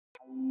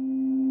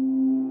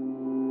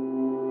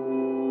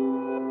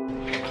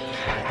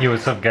Yo,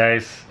 what's up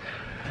guys?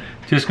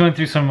 Just going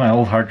through some of my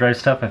old hard drive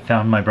stuff. I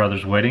found my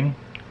brother's wedding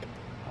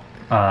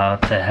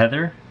to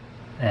Heather,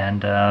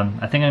 and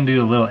I think I'm gonna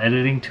do a little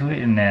editing to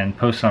it and then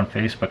post it on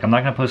Facebook. I'm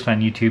not gonna post it on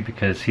YouTube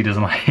because he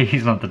doesn't like,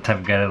 he's not the type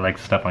of guy that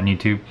likes stuff on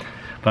YouTube,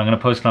 but I'm gonna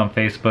post it on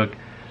Facebook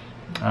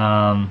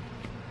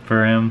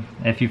for him.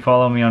 If you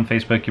follow me on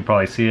Facebook, you'll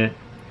probably see it.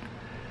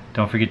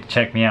 Don't forget to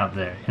check me out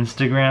there.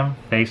 Instagram,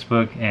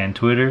 Facebook, and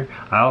Twitter.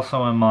 I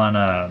also am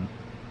on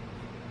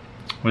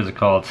what is it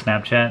called?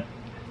 Snapchat,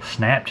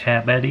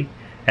 buddy,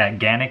 at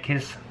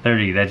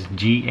Gannicus30. That's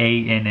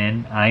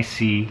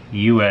GANNICUS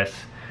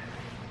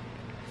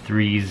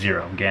 30.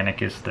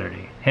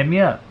 Gannicus30. Hit me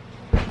up.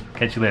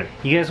 Catch you later.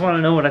 You guys want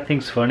to know what I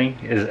think's funny?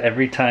 Is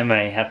every time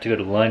I have to go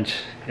to lunch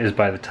is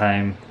by the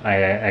time I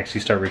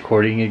actually start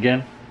recording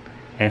again.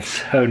 And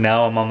so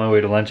now I'm on my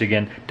way to lunch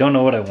again. Don't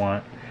know what I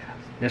want.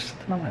 There's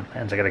something on my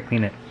hands. I gotta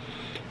clean it.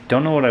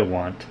 Don't know what I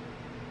want,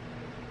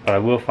 but I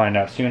will find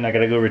out soon. I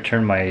gotta go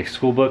return my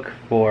school book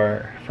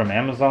from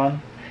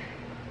Amazon,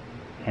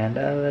 and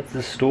that's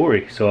the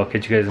story. So I'll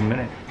catch you guys in a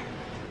minute.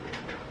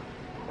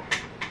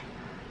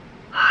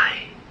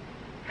 Hi.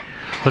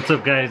 What's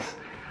up, guys?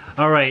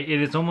 All right,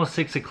 it is almost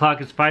 6 o'clock.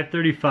 It's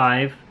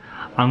 5:35.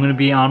 I'm gonna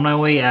be on my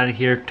way out of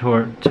here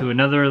to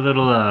another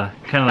little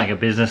kind of like a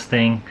business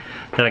thing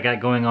that I got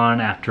going on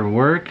after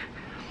work.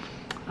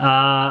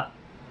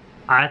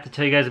 I have to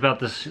tell you guys about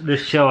this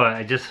show.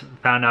 I just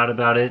found out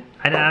about it.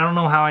 I don't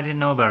know how I didn't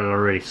know about it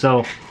already.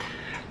 So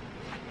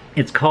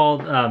it's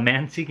called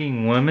Man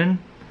Seeking Woman,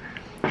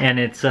 and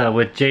it's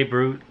with Jay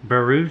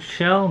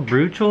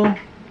Baruchel.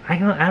 I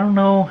don't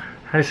know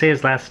how to say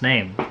his last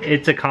name.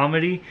 It's a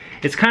comedy.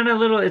 It's kind of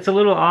it's a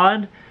little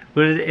odd,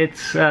 but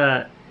it's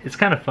kind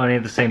of funny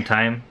at the same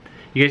time.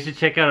 You guys should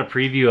check out a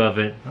preview of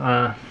it.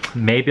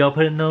 Maybe I'll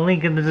put in the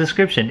link in the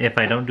description if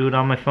I don't do it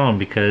on my phone,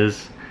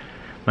 because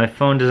my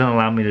phone doesn't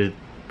allow me to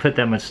put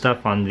that much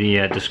stuff on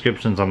the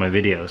descriptions on my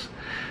videos.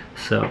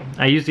 So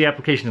I use the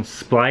application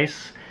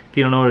Splice. If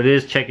you don't know what it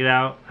is, check it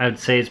out. I would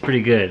say it's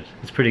pretty good.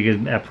 It's a pretty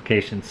good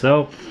application.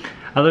 So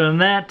other than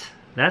that,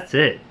 that's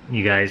it,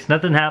 you guys.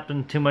 Nothing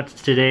happened too much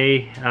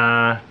today.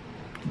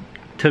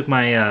 Took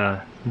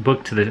my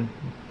book to the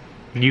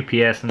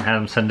UPS and had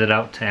them send it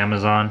out to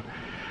Amazon.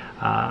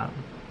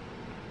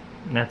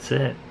 That's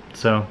it.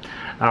 So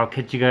I'll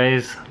catch you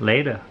guys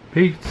later.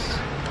 Peace.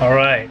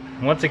 Alright,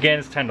 once again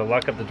it's time to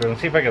lock up the door.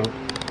 Let's see if I can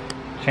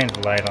change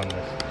the light on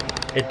this.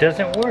 It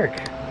doesn't work.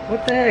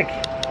 What the heck?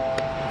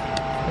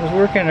 It was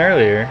working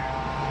earlier.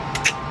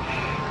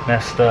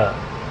 Messed up.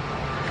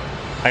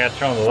 I gotta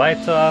turn all the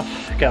lights off.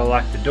 Gotta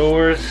lock the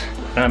doors.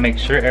 Gotta make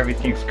sure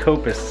everything's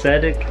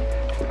copacetic.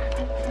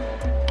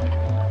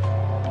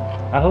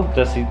 I hope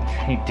he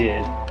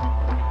did.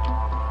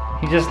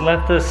 He just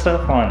left the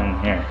stuff on in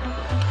here.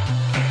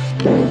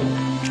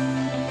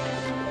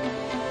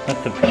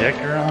 Left the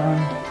projector on,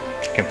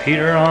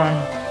 computer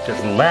on,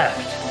 just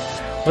left.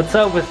 What's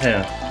up with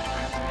him?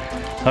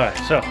 Alright,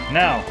 so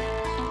now,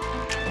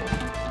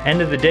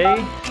 end of the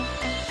day,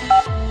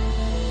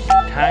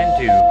 time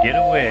to get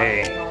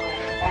away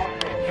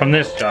from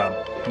this job.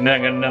 And then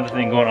I got another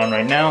thing going on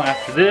right now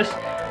after this,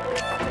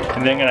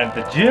 and then I'm gonna have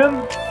the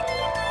gym,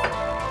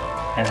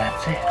 and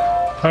that's it.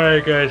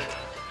 Alright guys,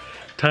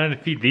 time to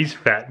feed these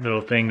fat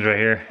little things right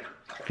here.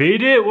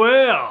 Feed it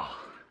well!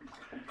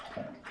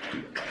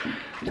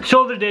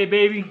 Shoulder day,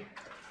 baby.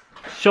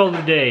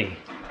 Shoulder day.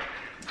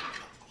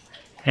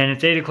 And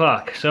it's 8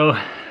 o'clock, so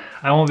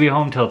I won't be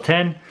home till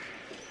 10.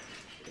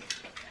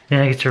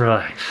 Then I get to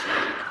relax.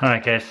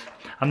 Alright guys,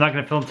 I'm not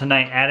gonna film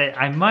tonight at it.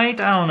 I might,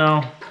 I don't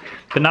know.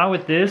 But not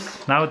with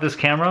this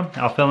camera.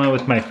 I'll film it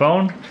with my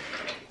phone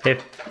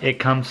if it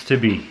comes to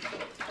be.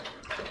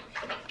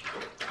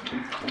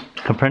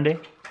 Comprende?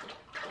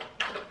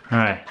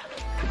 Alright.